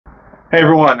Hey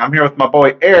everyone, I'm here with my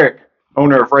boy Eric,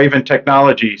 owner of Raven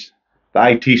Technologies, the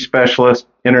IT specialist,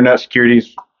 internet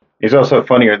securities. He's also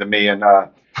funnier than me. And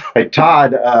hey,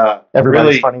 Todd, Everybody's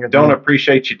really funnier than don't me.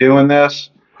 appreciate you doing this,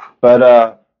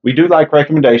 but we do like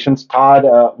recommendations. Todd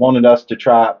wanted us to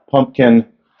try pumpkin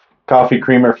coffee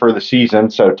creamer for the season.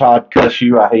 So Todd, cuss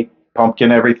you, I hate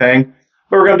pumpkin everything,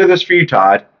 but we're gonna do this for you,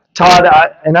 Todd. Todd,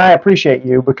 I appreciate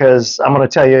you because I'm going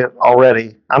to tell you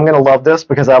already, I'm going to love this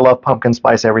because I love pumpkin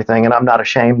spice everything, and I'm not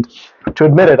ashamed to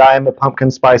admit it. I am a pumpkin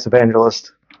spice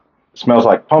evangelist. Smells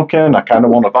like pumpkin. I kind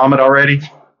of want to vomit already.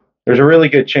 There's a really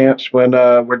good chance when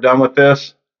we're done with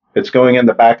this, it's going in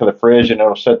the back of the fridge and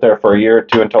it'll sit there for a year or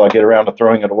two until I get around to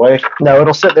throwing it away. No,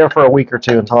 it'll sit there for a week or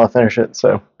two until I finish it.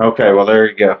 So, Okay, well, there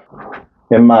you go.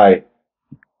 In my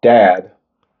dad,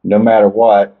 no matter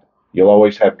what, you'll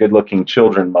always have good looking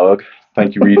children mug.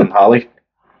 Thank you, Reed and Holly.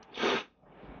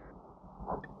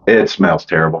 It smells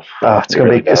terrible. it's going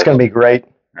to be it's going to be great.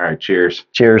 All right, cheers.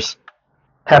 Cheers.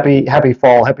 Happy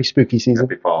fall. Happy spooky season.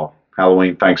 Happy fall.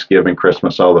 Halloween, Thanksgiving,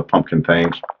 Christmas, all the pumpkin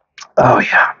things. Oh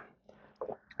yeah.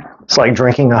 It's like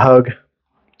drinking a hug.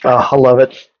 Oh, I love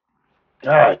it.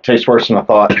 It tastes worse than I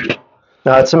thought.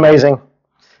 No, it's amazing.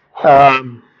 How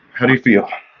do you feel?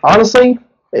 Honestly,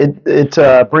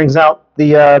 it brings out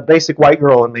the basic white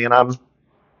girl in me, and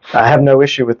I have no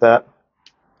issue with that.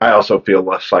 I also feel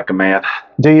less like a man.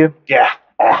 Do you? Yeah.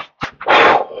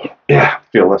 Yeah,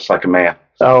 feel less like a man.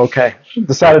 Oh, okay.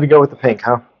 Decided to go with the pink,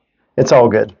 huh? It's all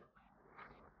good.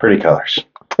 Pretty colors.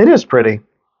 It is pretty.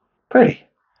 Pretty.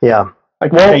 Yeah.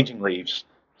 Like Well- changing leaves.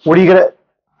 What are you gonna?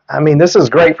 I mean, this is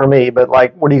great for me, but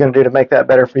like, what are you gonna do to make that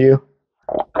better for you?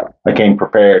 I came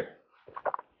prepared.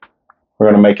 We're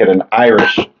going to make it an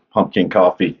Irish pumpkin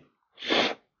coffee.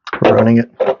 We're running it.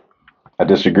 I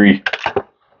disagree.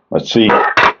 Let's see.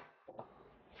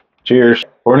 Cheers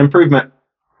for an improvement.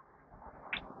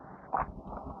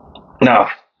 No,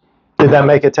 Did that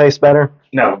make it taste better?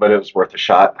 no, but it was worth a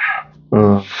shot.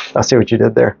 I see what you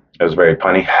did there. It was very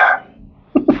punny.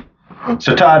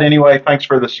 So, Todd, anyway, thanks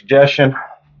for the suggestion.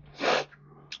 It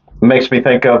makes me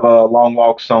think of long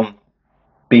walks on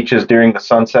beaches during the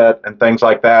sunset and things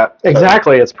like that. So,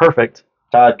 Exactly. It's perfect.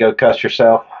 Todd, go cuss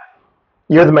yourself.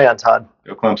 You're the man, Todd.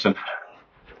 Go Clemson.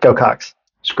 Go Cox.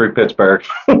 Screw Pittsburgh.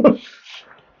 All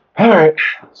right,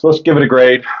 so let's give it a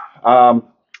grade.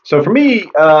 So for me,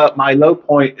 my low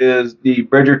point is the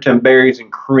Bridgerton berries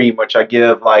and cream, which I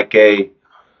give like a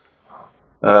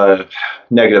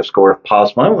negative score if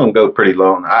possible. I'm going to go pretty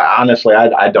low. And honestly,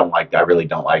 I don't like. I really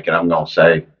don't like it. I'm going to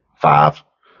say 5.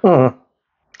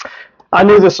 I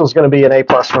knew this was going to be an A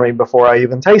plus for me before I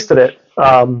even tasted it,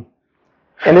 and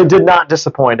it did not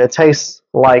disappoint. It tastes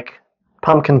like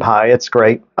pumpkin pie. It's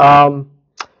great.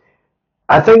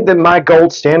 I think that my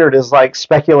gold standard is like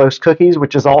speculoos cookies,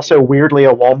 which is also weirdly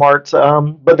a Walmart.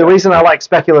 But the reason I like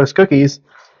speculoos cookies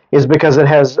is because it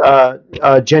has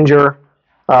ginger,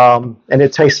 and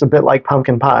it tastes a bit like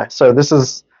pumpkin pie. So this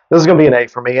is going to be an A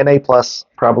for me, an A plus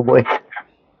probably.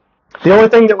 The only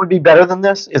thing that would be better than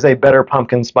this is a better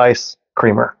pumpkin spice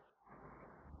creamer.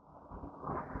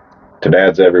 To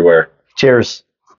dads everywhere. Cheers.